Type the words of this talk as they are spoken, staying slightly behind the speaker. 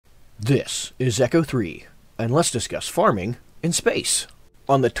This is Echo 3, and let's discuss farming in space.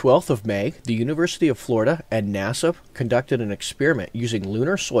 On the 12th of May, the University of Florida and NASA conducted an experiment using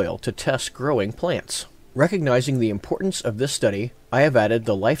lunar soil to test growing plants. Recognizing the importance of this study, I have added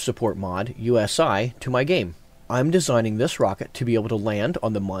the life support mod USI to my game. I'm designing this rocket to be able to land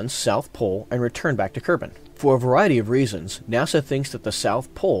on the Moon's South Pole and return back to Kerbin. For a variety of reasons, NASA thinks that the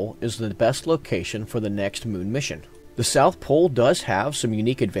South Pole is the best location for the next moon mission. The South Pole does have some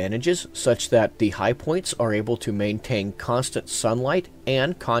unique advantages, such that the high points are able to maintain constant sunlight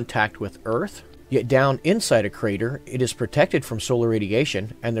and contact with Earth, yet down inside a crater, it is protected from solar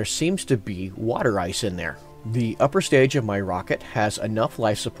radiation, and there seems to be water ice in there. The upper stage of my rocket has enough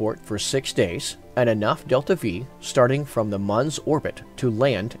life support for 6 days, and enough delta V starting from the Moon's orbit to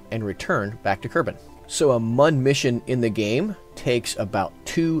land and return back to Kerbin. So a Moon mission in the game takes about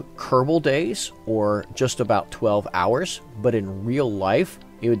 2 Kerbal days, or just about 12 hours, but in real life,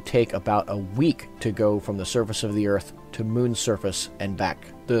 it would take about a week to go from the surface of the Earth to Moon's surface and back.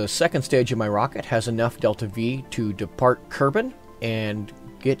 The second stage of my rocket has enough delta V to depart Kerbin and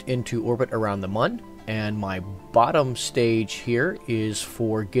get into orbit around the Moon, and my bottom stage here is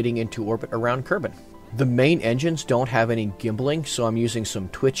for getting into orbit around Kerbin. The main engines don't have any gimbaling, so I'm using some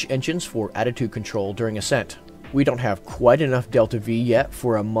twitch engines for attitude control during ascent. We don't have quite enough delta V yet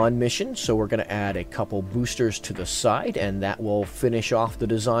for a Moon mission, so we're going to add a couple boosters to the side, and that will finish off the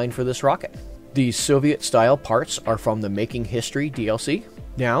design for this rocket. These Soviet-style parts are from the Making History DLC.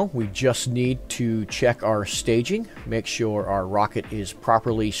 Now, we just need to check our staging, make sure our rocket is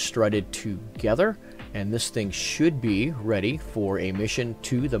properly strutted together, and this thing should be ready for a mission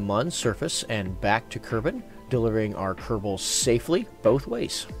to the Moon's surface and back to Kerbin, delivering our Kerbals safely both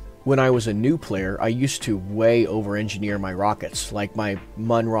ways. When I was a new player, I used to way over-engineer my rockets. Like my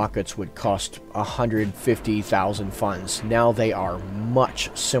Moon rockets would cost 150,000 funds. Now they are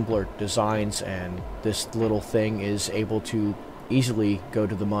much simpler designs, and this little thing is able to easily go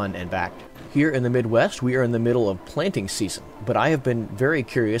to the Moon and back. Here in the Midwest, we are in the middle of planting season, but I have been very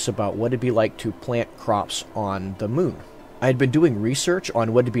curious about what it'd be like to plant crops on the Moon. I had been doing research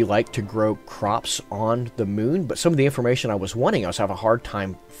on what it'd be like to grow crops on the Moon, but some of the information I was wanting, I was having a hard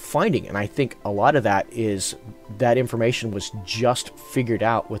time finding, and I think a lot of that is that information was just figured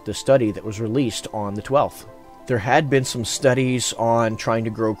out with the study that was released on the 12th. There had been some studies on trying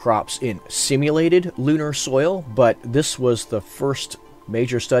to grow crops in simulated lunar soil, but this was the first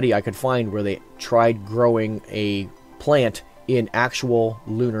major study I could find where they tried growing a plant in actual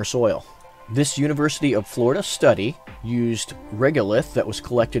lunar soil. This University of Florida study used regolith that was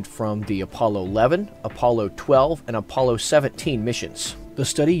collected from the Apollo 11, Apollo 12, and Apollo 17 missions. The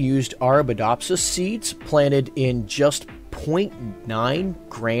study used Arabidopsis seeds planted in just 0.9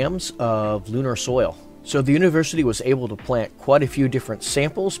 grams of lunar soil. So the university was able to plant quite a few different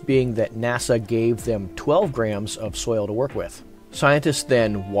samples, being that NASA gave them 12 grams of soil to work with. Scientists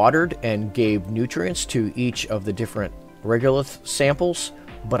then watered and gave nutrients to each of the different regolith samples,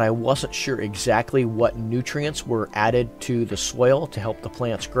 but I wasn't sure exactly what nutrients were added to the soil to help the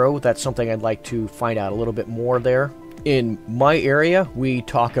plants grow. That's something I'd like to find out a little bit more there. In my area, we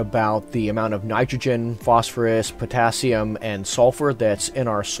talk about the amount of nitrogen, phosphorus, potassium, and sulfur that's in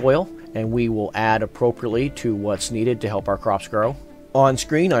our soil, and we will add appropriately to what's needed to help our crops grow. On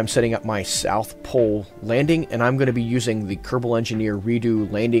screen, I'm setting up my South Pole landing, and I'm going to be using the Kerbal Engineer Redo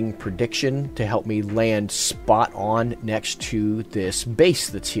landing prediction to help me land spot on next to this base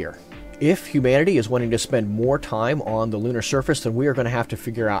that's here. If humanity is wanting to spend more time on the lunar surface, then we are going to have to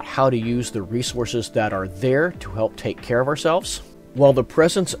figure out how to use the resources that are there to help take care of ourselves. While the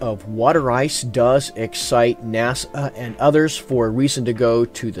presence of water ice does excite NASA and others for a reason to go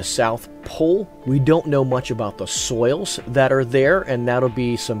to the South Pole, we don't know much about the soils that are there, and that'll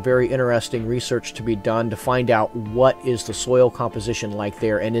be some very interesting research to be done to find out what is the soil composition like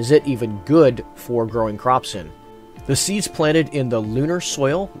there, and is it even good for growing crops in. The seeds planted in the lunar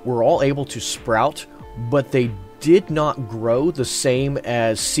soil were all able to sprout, but they did not grow the same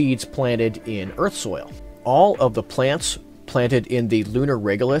as seeds planted in Earth soil. All of the plants planted in the lunar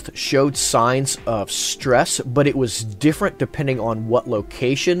regolith showed signs of stress, but it was different depending on what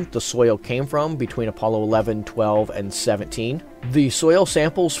location the soil came from between Apollo 11, 12, and 17. The soil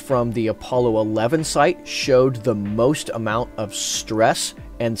samples from the Apollo 11 site showed the most amount of stress,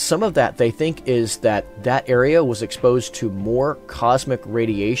 and some of that they think is that that area was exposed to more cosmic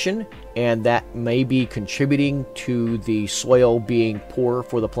radiation, and that may be contributing to the soil being poor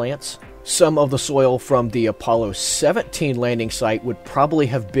for the plants. Some of the soil from the Apollo 17 landing site would probably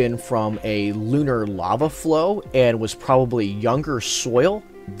have been from a lunar lava flow and was probably younger soil.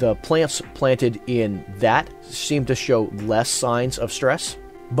 The plants planted in that seem to show less signs of stress.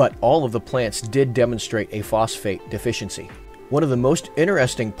 but all of the plants did demonstrate a phosphate deficiency. One of the most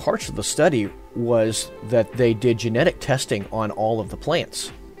interesting parts of the study was that they did genetic testing on all of the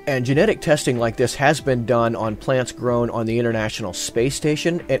plants. And genetic testing like this has been done on plants grown on the International Space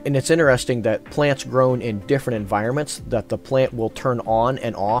Station. And it's interesting that plants grown in different environments, that the plant will turn on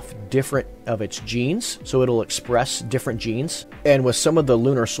and off different of its genes. So it'll express different genes. And with some of the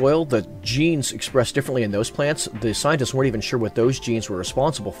lunar soil, the genes expressed differently in those plants. The scientists weren't even sure what those genes were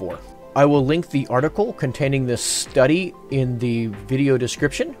responsible for. I will link the article containing this study in the video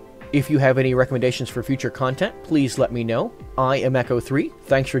description. If you have any recommendations for future content, please let me know. I am Echo3.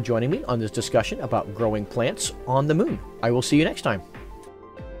 Thanks for joining me on this discussion about growing plants on the moon. I will see you next time.